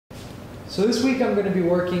So this week I'm going to be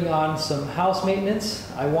working on some house maintenance.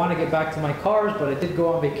 I want to get back to my cars, but I did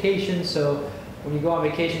go on vacation, so when you go on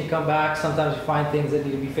vacation and come back, sometimes you find things that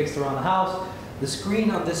need to be fixed around the house. The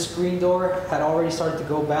screen on this screen door had already started to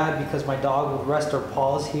go bad because my dog would rest her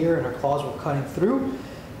paws here and her claws were cutting through.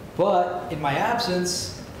 But in my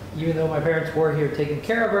absence, even though my parents were here taking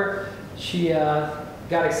care of her, she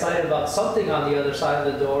got excited about something on the other side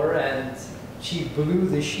of the door and she blew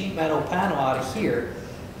the sheet metal panel out of here.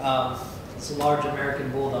 It's a large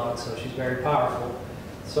American bulldog, so she's very powerful.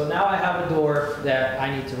 So now I have a door that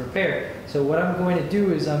I need to repair. So what I'm going to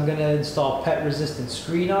do is I'm going to install pet resistant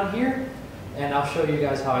screen on here, and I'll show you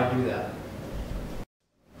guys how I do that.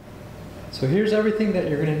 So here's everything that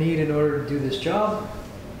you're going to need in order to do this job.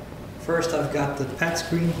 First, I've got the pet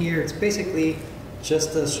screen here. It's basically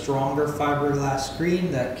just a stronger fiberglass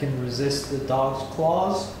screen that can resist the dog's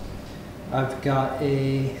claws. I've got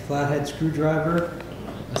a flathead screwdriver,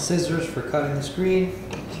 scissors for cutting the screen.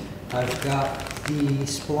 I've got the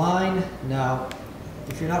spline. Now,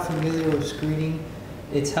 if you're not familiar with screening,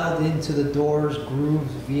 it's held into the door's grooves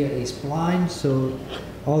via a spline. So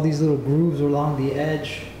all these little grooves along the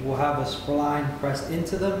edge will have a spline pressed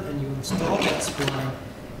into them, and you install that spline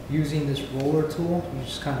using this roller tool. You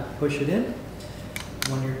just kind of push it in.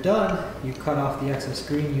 When you're done, you cut off the excess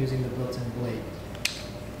screen using the built-in blade.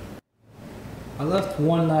 I left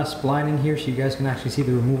one spline in here so you guys can actually see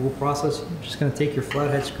the removal process. You're just going to take your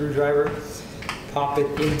flathead screwdriver, pop it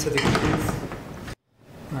into the groove.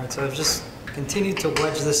 Alright, so I've just continued to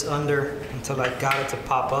wedge this under until I got it to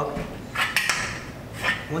pop up.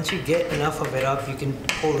 Once you get enough of it up, you can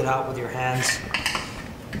pull it out with your hands.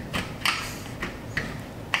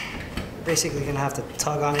 You're basically going to have to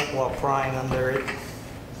tug on it while prying under it.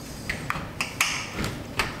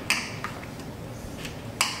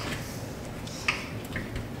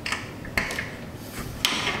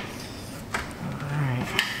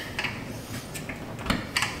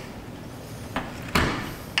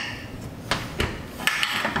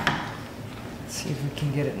 See if we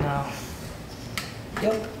can get it now.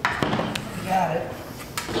 Yep, got it.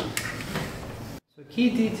 So key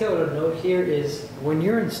detail to note here is when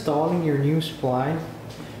you're installing your new spline,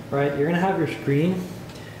 right, you're gonna have your screen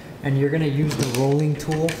and you're gonna use the rolling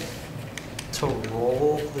tool to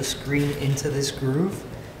roll the screen into this groove,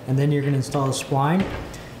 and then you're gonna install the spline.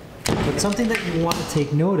 But something that you want to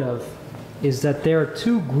take note of is that there are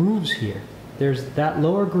two grooves here. There's that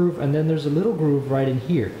lower groove and then there's a little groove right in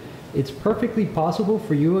here. It's perfectly possible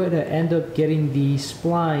for you to end up getting the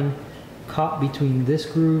spline caught between this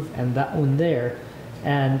groove and that one there.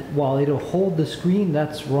 And while it'll hold the screen,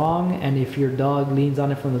 that's wrong. And if your dog leans on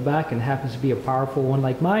it from the back and happens to be a powerful one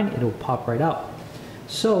like mine, it'll pop right out.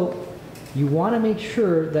 So you want to make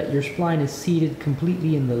sure that your spline is seated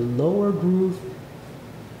completely in the lower groove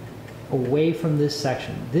away from this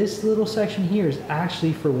section. This little section here is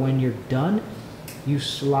actually for when you're done. You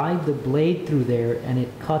slide the blade through there and it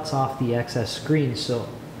cuts off the excess screen. So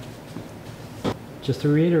just to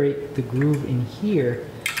reiterate, the groove in here,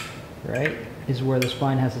 right, is where the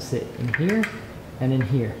spine has to sit, in here and in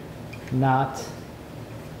here, not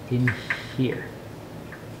in here,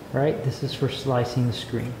 right? This is for slicing the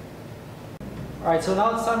screen. All right, so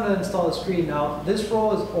now it's time to install the screen. Now this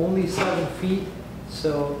roll is only 7 feet,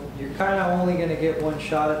 so you're kind of only going to get one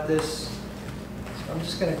shot at this. I'm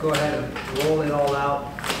just going to go ahead and roll it all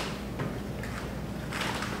out.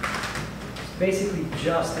 It's basically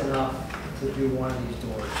just enough to do one of these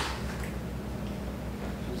doors.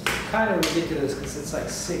 It's kind of ridiculous because it's like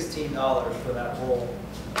 $16 for that roll.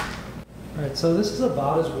 Alright, so this is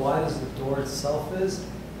about as wide as the door itself is.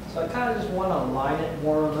 So I kind of just want to align it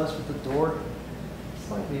more or less with the door.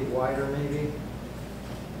 Slightly wider maybe.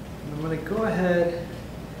 And I'm going to go ahead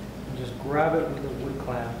and just grab it with the wood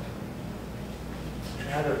clamp.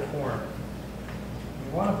 Either corner.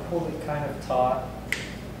 You want to pull it kind of taut.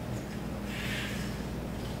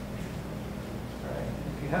 Right.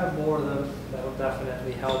 If you have more of them, that'll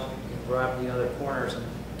definitely help. You can grab the other corners and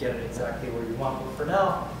get it exactly where you want. But for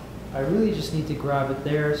now, I really just need to grab it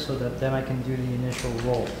there so that then I can do the initial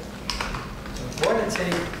roll. So I'm going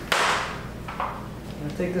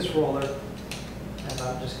to take this roller and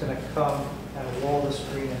I'm just going to come and roll the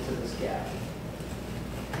screen into this gap.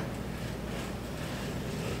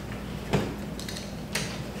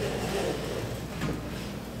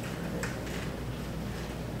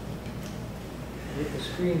 With the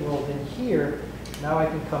screen rolled in here, now I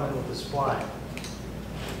can come in with the spline.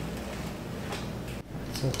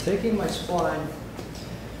 So taking my spline,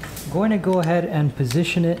 I'm going to go ahead and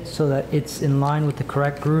position it so that it's in line with the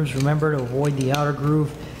correct grooves. Remember to avoid the outer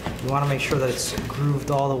groove. You want to make sure that it's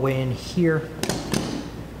grooved all the way in here.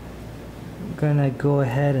 gonna go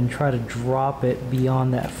ahead and try to drop it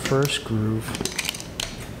beyond that first groove.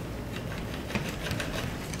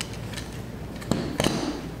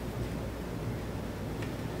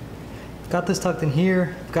 Got this tucked in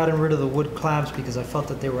here, gotten rid of the wood clamps because I felt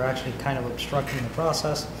that they were actually kind of obstructing the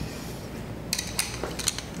process.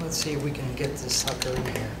 Let's see if we can get this sucker in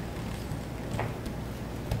here.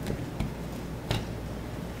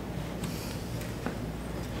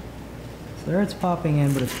 So there it's popping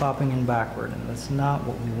in, but it's popping in backward, and that's not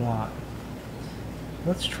what we want.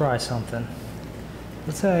 Let's try something.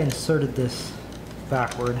 Let's say I inserted this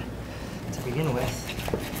backward to begin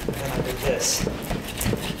with, and then I did this.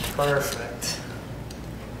 Perfect.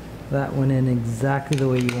 That went in exactly the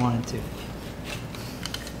way you want it to.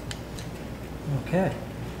 Okay.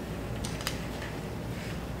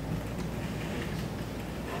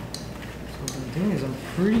 So what I'm doing is I'm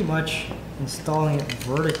pretty much installing it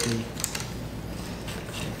vertically.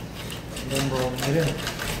 And then rolling it in.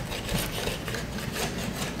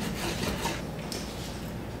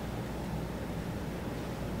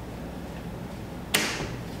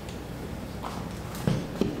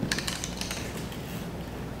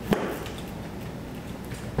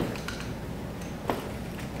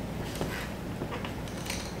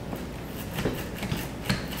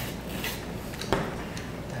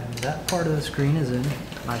 That part of the screen is in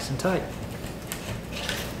nice and tight.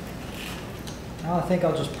 Now I think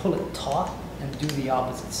I'll just pull it taut and do the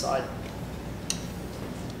opposite side. So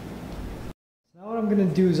now what I'm going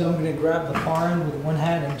to do is I'm going to grab the far end with one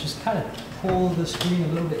hand and just kind of pull the screen a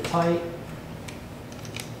little bit tight,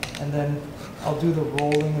 and then I'll do the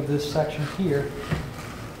rolling of this section here.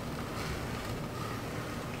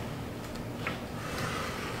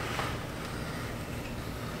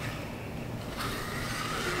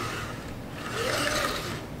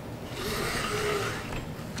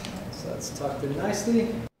 Tucked in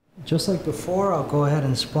nicely. Just like before, I'll go ahead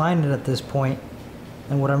and spline it at this point.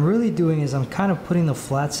 And what I'm really doing is I'm kind of putting the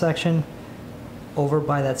flat section over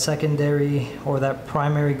by that secondary or that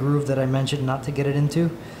primary groove that I mentioned not to get it into.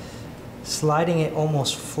 Sliding it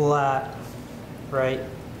almost flat, right,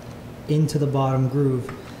 into the bottom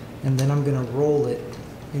groove. And then I'm gonna roll it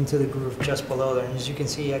into the groove just below there. And as you can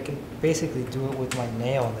see, I can basically do it with my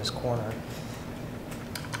nail in this corner.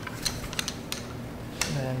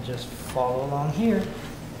 And just follow along here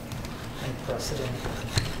and press it in.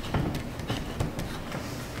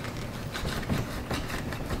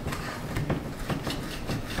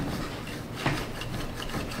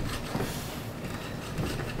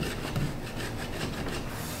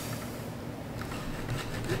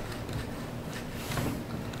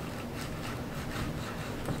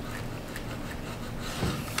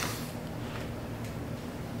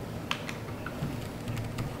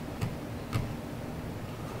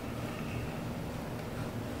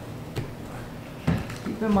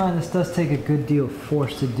 Keep in mind, this does take a good deal of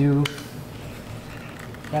force to do.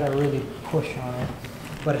 Gotta really push on it,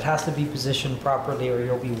 but it has to be positioned properly or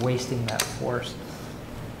you'll be wasting that force.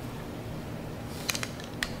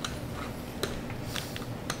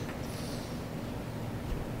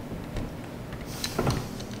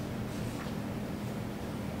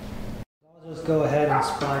 I'll just go ahead and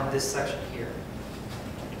spline this section here.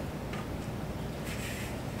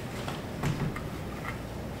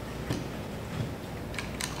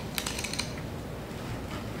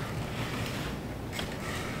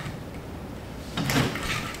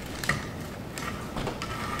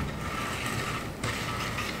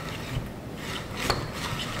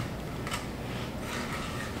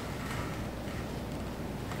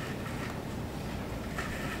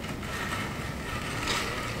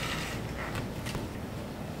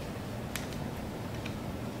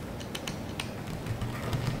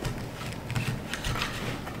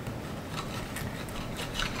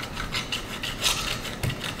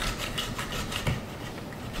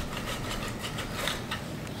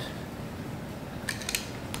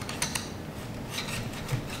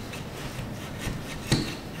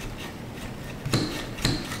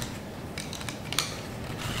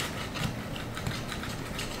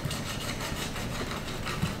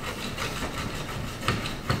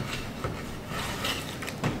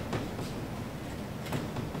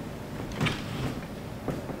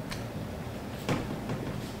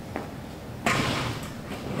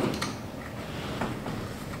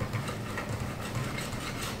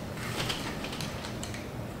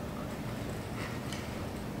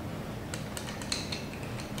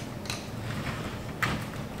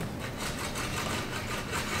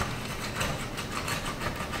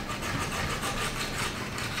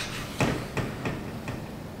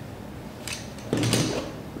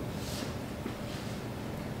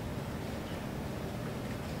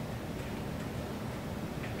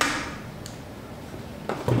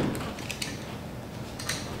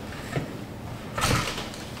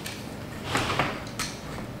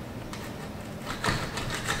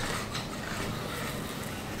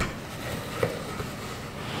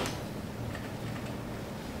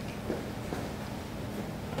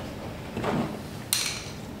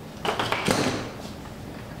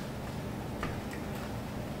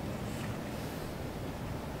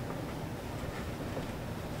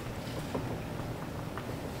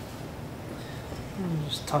 And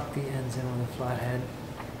just tuck the ends in with a flat head.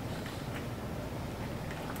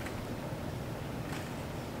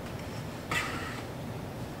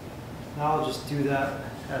 Now I'll just do that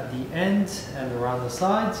at the ends and around the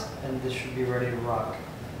sides, and this should be ready to rock.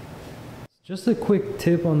 Just a quick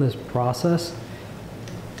tip on this process.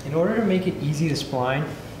 In order to make it easy to spline,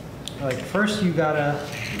 like first you gotta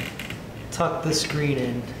tuck the screen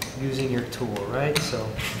in using your tool, right? So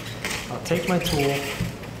I'll take my tool,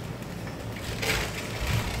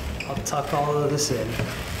 I'll tuck all of this in.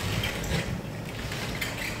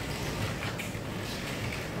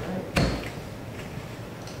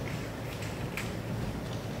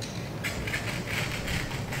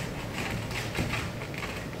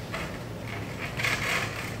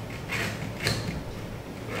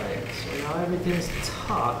 Everything's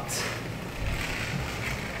tucked.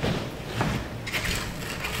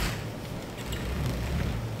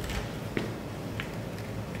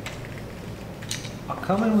 I'll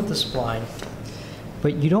come in with the spline,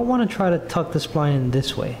 but you don't want to try to tuck the spline in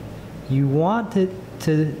this way. You want it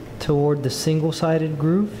toward the single-sided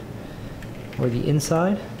groove or the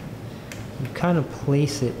inside. You kind of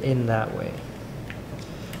place it in that way,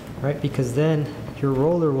 right? Because then your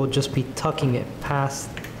roller will just be tucking it past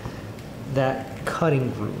that cutting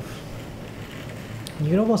groove.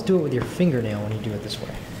 You can almost do it with your fingernail when you do it this way.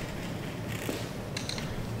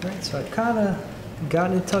 Alright, so I've kind of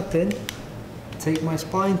gotten it tucked in. Take my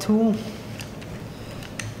spline tool.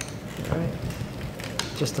 Alright,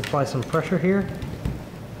 just apply some pressure here.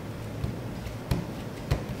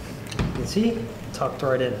 You can see, tucked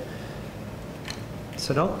right in.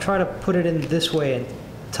 So don't try to put it in this way and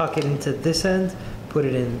tuck it into this end. Put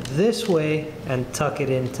it in this way and tuck it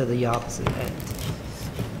into the opposite end.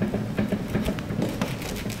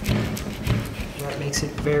 That makes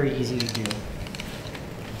it very easy to do.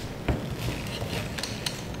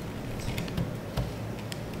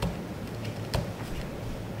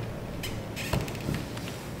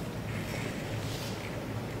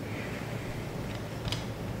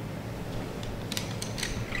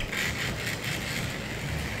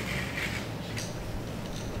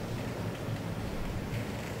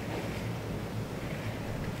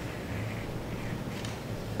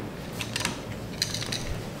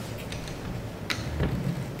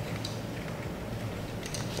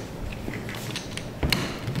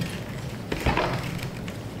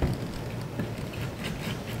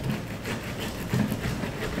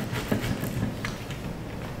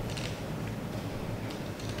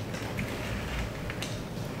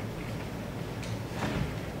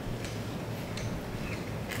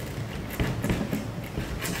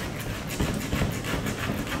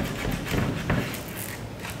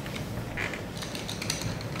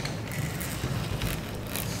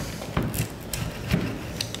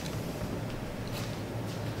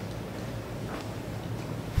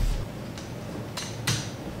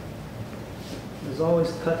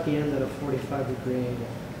 Always cut the end at a 45-degree angle.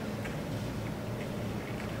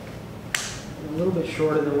 A little bit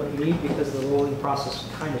shorter than what you need because the rolling process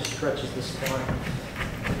kind of stretches the spline.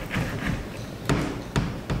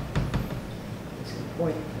 At some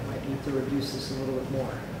point, I might need to reduce this a little bit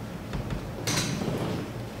more.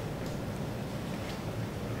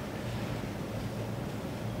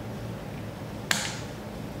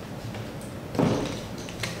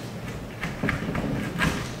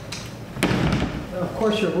 Of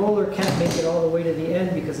course, your roller can't make it all the way to the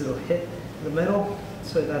end because it'll hit the metal,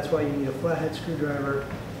 so that's why you need a flathead screwdriver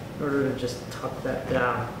in order to just tuck that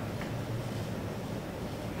down.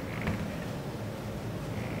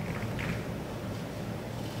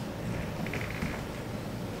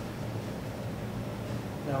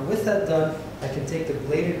 Now with that done, I can take the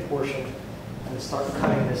bladed portion and start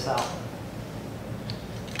cutting this out.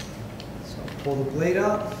 So pull the blade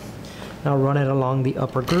out, now run it along the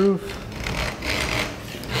upper groove.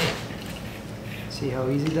 See how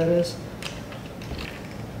easy that is?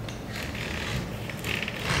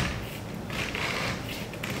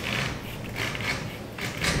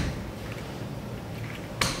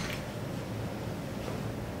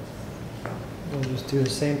 We'll just do the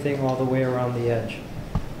same thing all the way around the edge.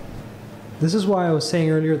 This is why I was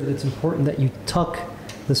saying earlier that it's important that you tuck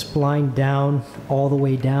the spline down all the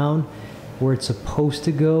way down where it's supposed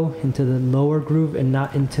to go into the lower groove and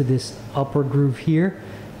not into this upper groove here,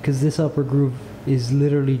 because this upper groove is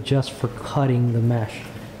literally just for cutting the mesh.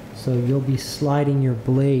 So you'll be sliding your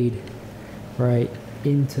blade right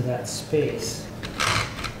into that space,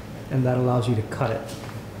 and that allows you to cut it.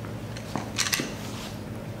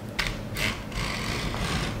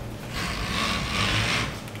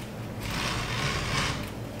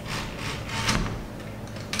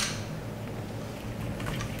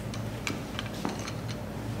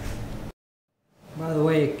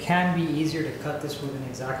 can be easier to cut this with an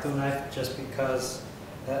X-Acto knife just because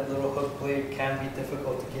that little hook blade can be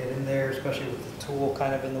difficult to get in there, especially with the tool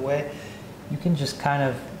kind of in the way. You can just kind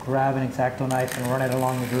of grab an X-Acto knife and run it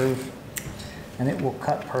along the groove, and it will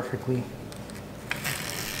cut perfectly.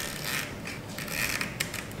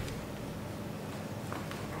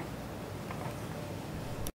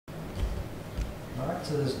 Alright,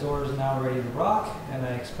 so this door is now ready to rock, and I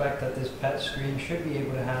expect that this pet screen should be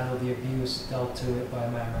able to handle the abuse dealt to it by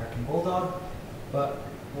my American Bulldog, but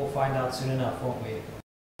we'll find out soon enough, won't we?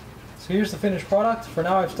 So here's the finished product. For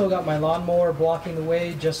now, I've still got my lawnmower blocking the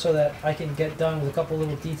way just so that I can get done with a couple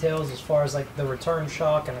little details as far as like the return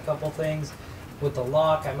shock and a couple things with the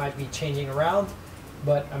lock I might be changing around.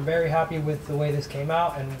 But I'm very happy with the way this came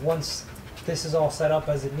out, and once this is all set up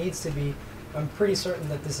as it needs to be, I'm pretty certain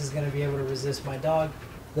that this is going to be able to resist my dog.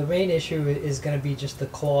 The main issue is going to be just the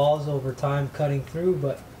claws over time cutting through,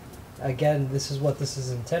 but again, this is what this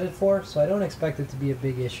is intended for, so I don't expect it to be a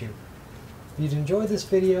big issue. If you'd enjoyed this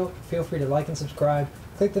video, feel free to like and subscribe.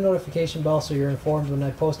 Click the notification bell so you're informed when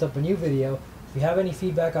I post up a new video. If you have any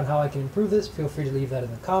feedback on how I can improve this, feel free to leave that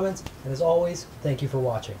in the comments. And as always, thank you for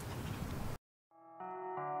watching.